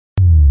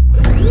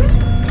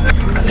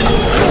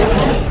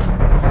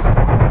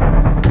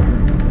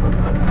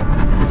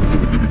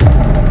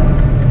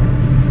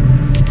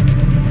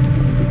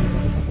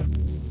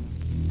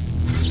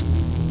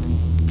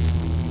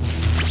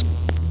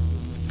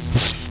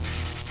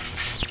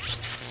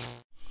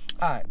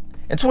Alright,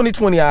 in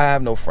 2020, I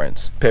have no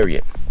friends,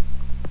 period.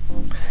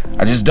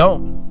 I just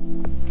don't.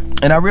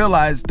 And I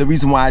realized the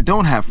reason why I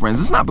don't have friends,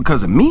 it's not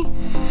because of me.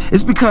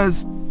 It's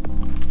because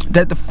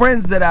that the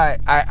friends that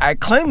I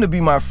claim to be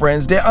my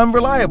friends, they're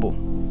unreliable.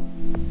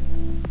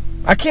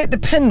 I can't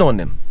depend on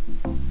them.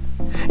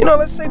 You know,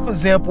 let's say, for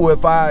example,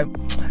 if I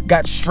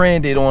got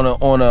stranded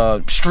on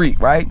a street,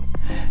 right?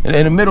 In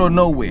the middle of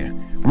nowhere,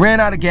 ran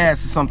out of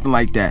gas or something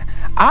like that.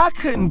 I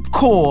couldn't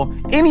call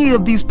any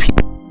of these people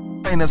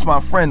that's my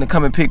friend to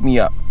come and pick me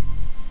up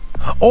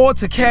or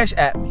to cash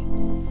at me.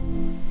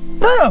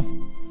 None of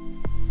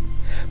them.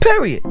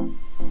 Period.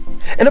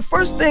 And the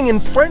first thing in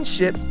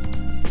friendship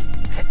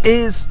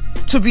is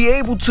to be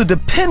able to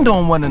depend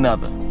on one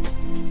another.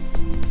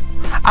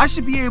 I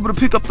should be able to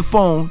pick up the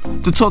phone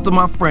to talk to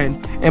my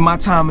friend in my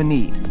time of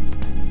need.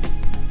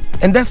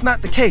 And that's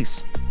not the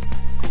case.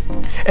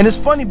 And it's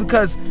funny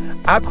because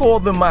I call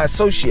them my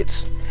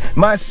associates.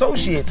 My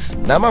associates,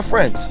 not my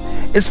friends.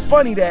 It's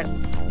funny that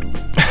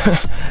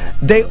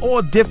they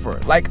all differ.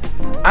 Like,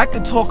 I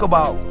could talk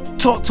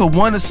to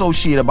one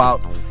associate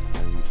about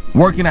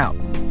working out.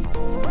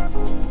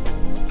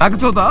 I could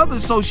talk to the other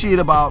associate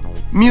about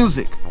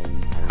music.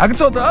 I could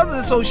talk to the other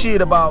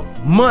associate about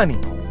money.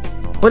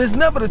 But it's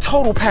never the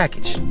total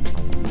package.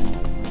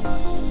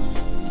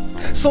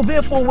 So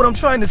therefore, what I'm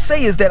trying to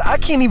say is that I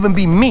can't even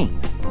be me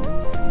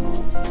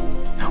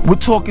with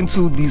talking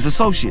to these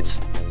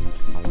associates.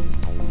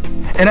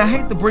 And I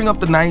hate to bring up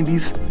the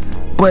 90s,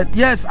 but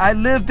yes, I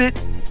lived it,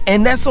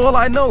 and that's all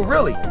I know,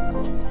 really.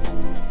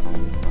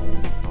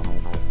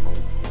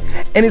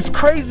 And it's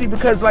crazy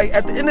because, like,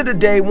 at the end of the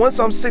day, once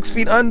I'm 6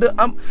 feet under,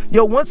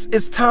 once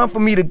it's time for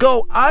me to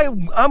go,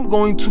 I'm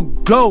going to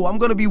go. I'm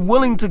going to be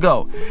willing to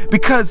go,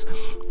 because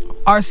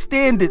our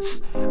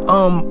standards,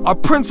 our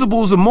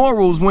principles and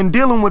morals when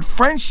dealing with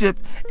friendship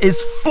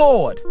is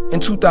flawed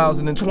in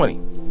 2020.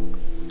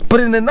 But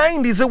in the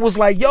 90s, it was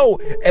like, yo,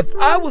 if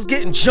I was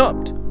getting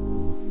jumped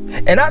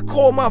and I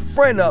call my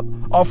friend up,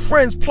 or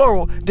friends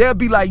plural, they'll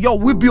be like, yo,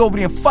 we'll be over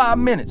there in 5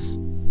 minutes.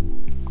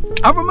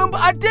 I remember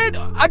I did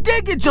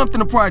get jumped in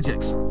the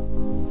projects.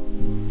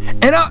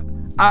 And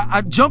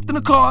I jumped in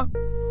the car,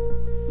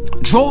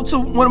 drove to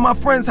one of my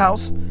friend's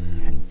house,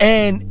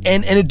 and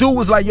the dude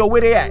was like, yo,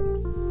 where they at?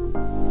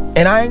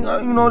 And I ain't,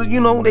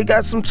 you know, they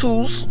got some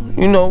tools,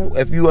 you know,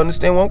 if you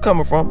understand where I'm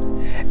coming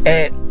from.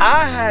 And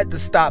I had to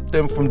stop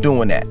them from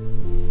doing that.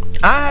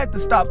 I had to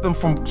stop them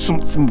from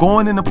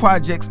going in the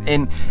projects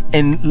and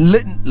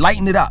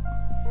lighting it up.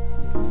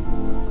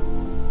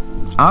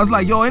 I was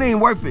like, yo, it ain't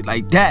worth it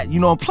like that, you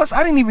know. Plus,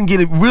 I didn't even get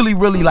it really,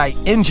 like,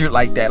 injured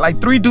like that.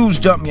 Like, 3 dudes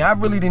jumped me. I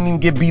really didn't even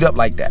get beat up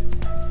like that.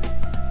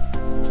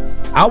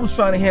 I was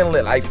trying to handle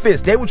it like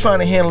fists. They were trying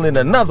to handle it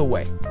another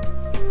way.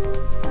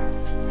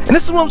 And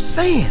this is what I'm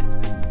saying.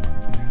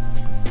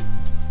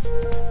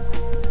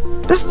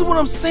 This is what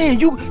I'm saying.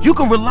 You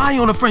can rely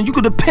on a friend. You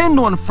can depend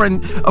on a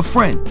friend.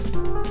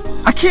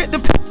 I can't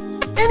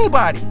depend on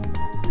anybody.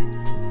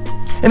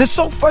 And it's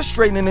so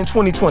frustrating in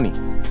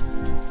 2020.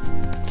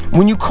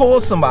 When you call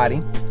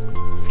somebody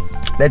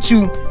that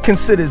you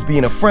consider as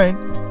being a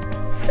friend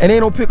and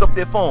they don't pick up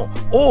their phone,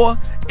 or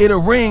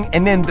it'll ring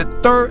and then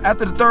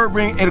after the third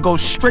ring, it'll go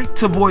straight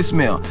to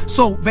voicemail.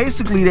 So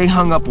basically they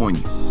hung up on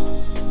you.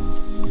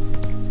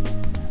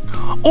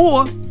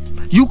 Or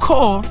you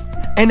call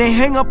and they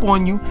hang up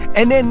on you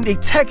and then they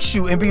text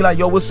you and be like,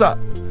 yo, what's up?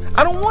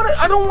 I don't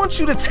want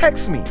you to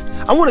text me.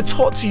 I want to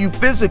talk to you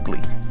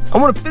physically. I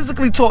want to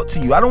physically talk to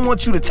you. I don't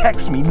want you to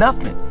text me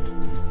nothing.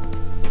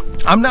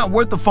 I'm not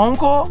worth a phone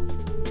call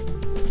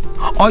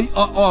or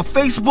a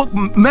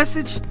Facebook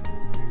message?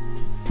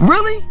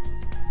 Really?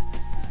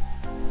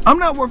 I'm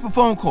not worth a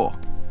phone call.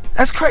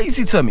 That's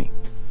crazy to me.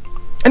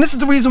 And this is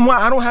the reason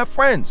why I don't have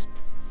friends.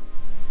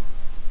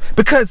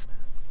 Because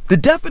the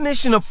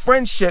definition of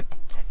friendship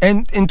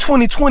in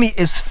 2020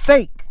 is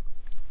fake.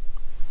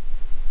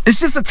 It's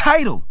just a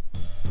title.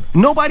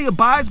 Nobody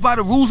abides by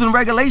the rules and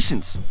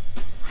regulations.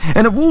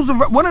 And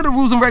one of the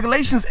rules and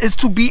regulations is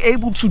to be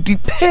able to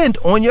depend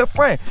on your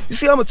friend. You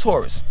see, I'm a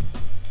Taurus.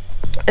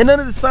 And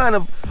another sign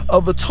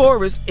of a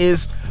Taurus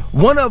is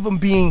one of them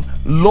being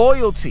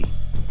loyalty.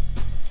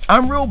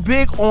 I'm real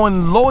big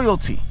on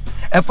loyalty.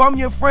 If I'm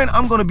your friend,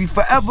 I'm gonna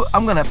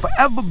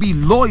forever be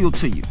loyal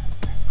to you.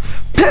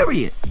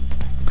 Period.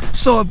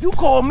 So if you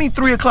call me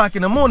 3 o'clock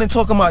in the morning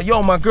talking about,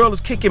 yo, my girl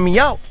is kicking me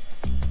out,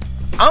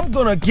 I'm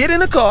gonna get in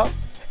the car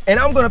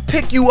and I'm gonna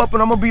pick you up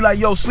and I'm gonna be like,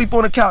 yo, sleep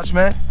on the couch,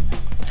 man.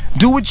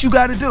 Do what you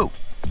gotta do.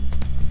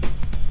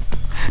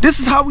 This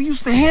is how we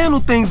used to handle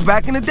things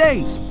back in the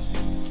days.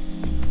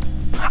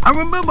 I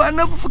remember, I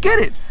never forget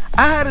it.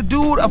 I had a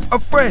dude, a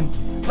friend,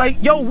 like,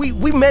 yo,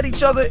 we met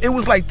each other. It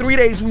was like 3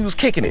 days we was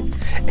kicking it.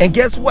 And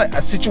guess what?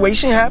 A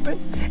situation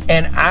happened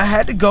and I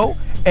had to go,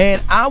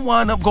 and I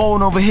wound up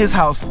going over his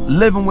house,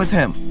 living with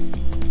him.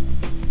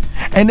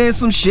 And then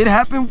some shit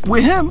happened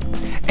with him,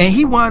 and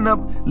he wound up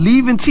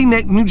leaving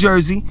Teaneck, New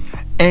Jersey,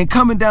 and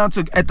coming down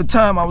to, at the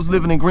time I was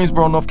living in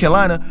Greensboro, North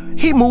Carolina,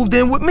 he moved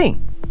in with me.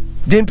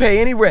 Didn't pay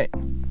any rent.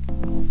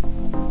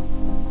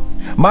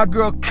 My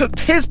girl cooked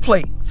his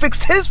plate,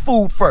 fixed his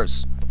food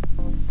first.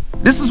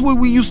 This is what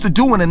we used to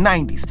do in the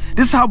 90s.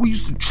 This is how we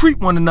used to treat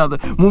one another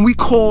when we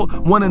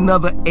called one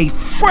another a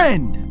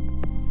friend.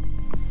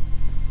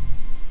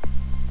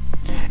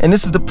 And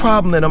this is the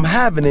problem that I'm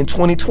having in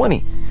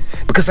 2020,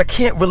 because I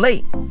can't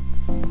relate.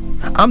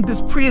 I'm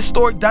this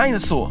prehistoric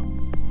dinosaur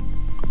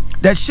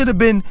that should have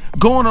been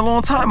gone a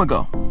long time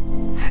ago.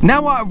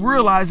 Now I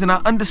realize and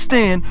I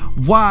understand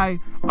why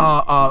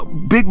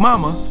Big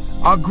Mama,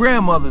 our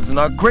grandmothers and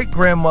our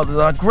great-grandmothers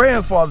and our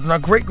grandfathers and our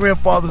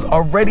great-grandfathers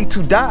are ready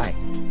to die.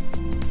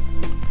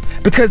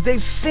 Because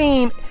they've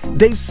seen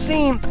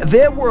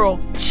their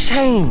world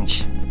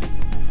change.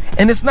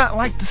 And it's not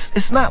like this,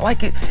 it's not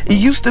like it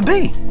used to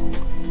be.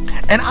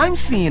 And I'm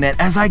seeing that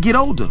as I get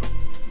older.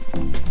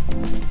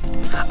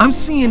 I'm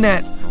seeing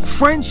that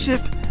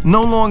friendship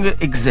no longer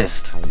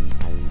exists.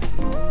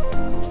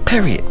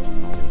 Period.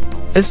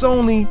 It's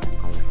only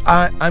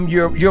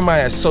you're my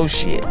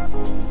associate.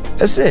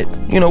 That's it.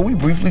 You know, we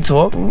briefly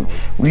talk, and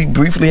we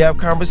briefly have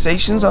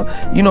conversations.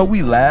 You know,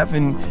 we laugh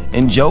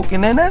and joke,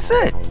 and then that's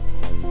it.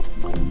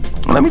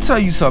 Let me tell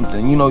you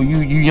something. You know, you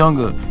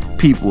younger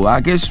people, I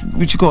guess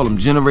what you call them,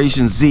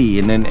 Generation Z,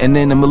 and then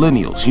the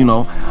millennials. You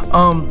know,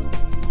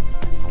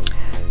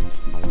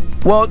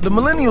 well, the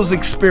millennials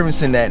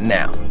experiencing that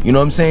now. You know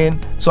what I'm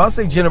saying? So I'll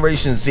say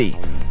Generation Z.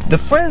 The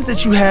friends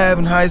that you have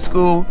in high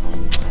school,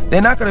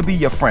 they're not gonna be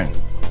your friend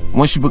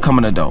once you become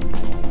an adult.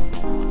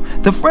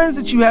 The friends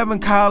that you have in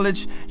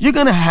college, you're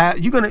gonna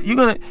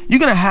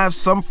have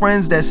some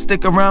friends that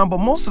stick around, but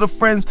most of the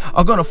friends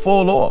are gonna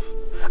fall off.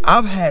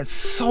 I've had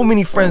so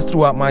many friends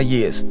throughout my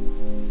years.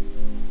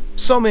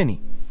 So many.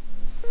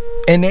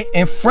 And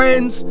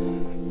friends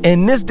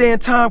in this day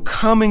and time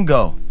come and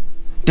go.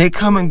 They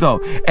come and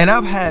go. And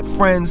I've had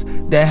friends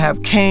that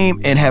have came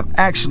and have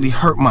actually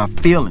hurt my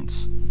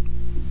feelings.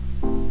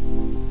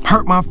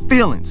 Hurt my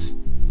feelings.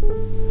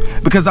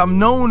 Because I've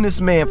known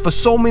this man for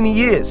so many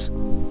years.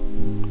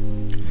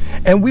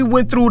 And we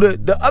went through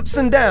the ups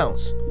and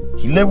downs.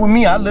 He lived with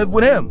me, I lived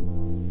with him.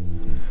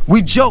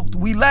 We joked,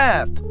 we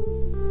laughed.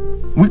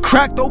 We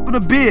cracked open a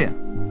beer.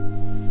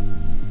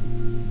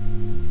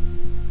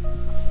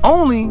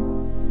 Only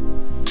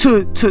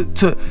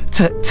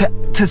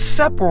to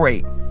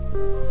separate.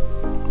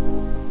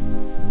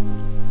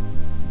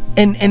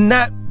 And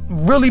not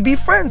really be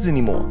friends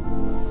anymore.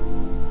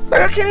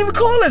 Like, I can't even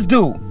call this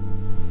dude.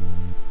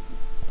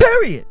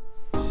 Period.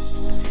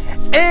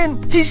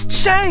 And he's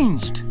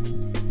changed.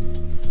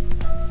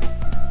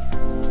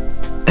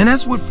 And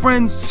that's what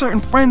certain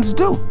friends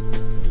do.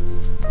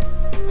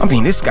 I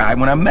mean, this guy,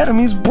 when I met him,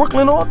 he's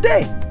Brooklyn all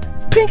day.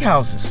 Pink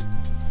houses.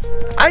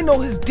 I know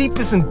his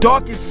deepest and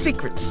darkest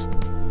secrets.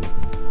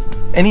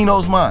 And he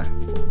knows mine.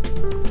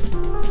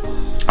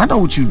 I know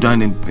what you've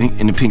done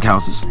in the pink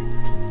houses.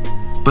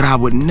 But I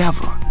would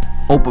never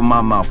open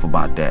my mouth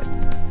about that.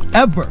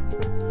 Ever.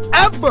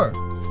 Ever.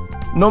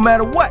 No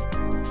matter what.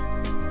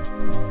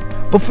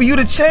 But for you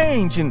to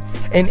change and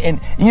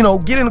you know,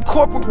 get in the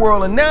corporate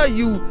world, and now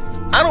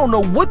I don't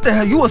know what the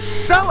hell, you a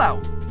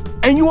sellout.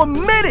 And you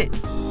admit it.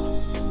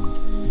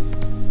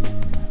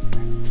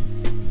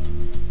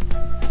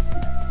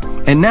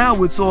 And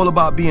now it's all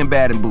about being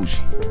bad and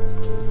bougie.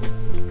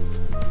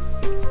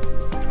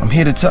 I'm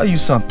here to tell you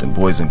something,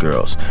 boys and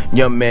girls,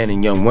 young men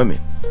and young women.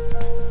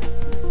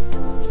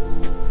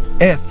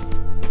 If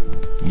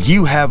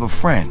you have a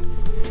friend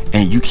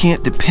and you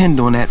can't depend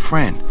on that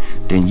friend,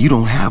 then you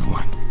don't have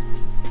one.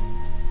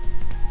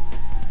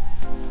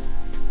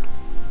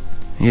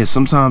 Yeah,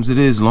 sometimes it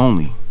is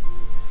lonely.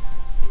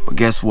 But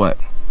guess what?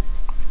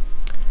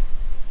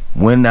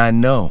 When I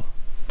know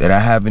that I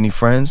have any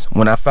friends,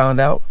 when I found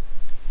out,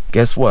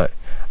 guess what?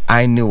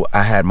 I knew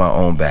I had my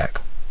own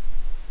back.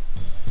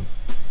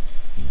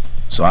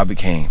 So I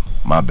became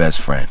my best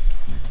friend.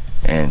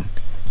 And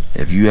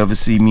if you ever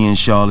see me in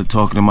Charlotte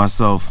talking to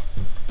myself,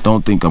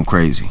 don't think I'm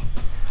crazy.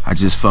 I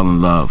just fell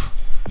in love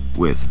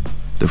with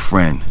the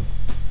friend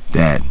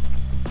that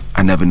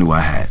I never knew I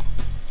had.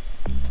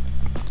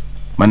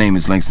 My name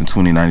is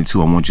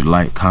Langston2092. I want you to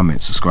like,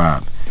 comment,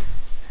 subscribe,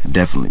 and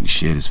definitely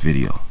share this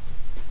video.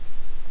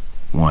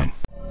 1.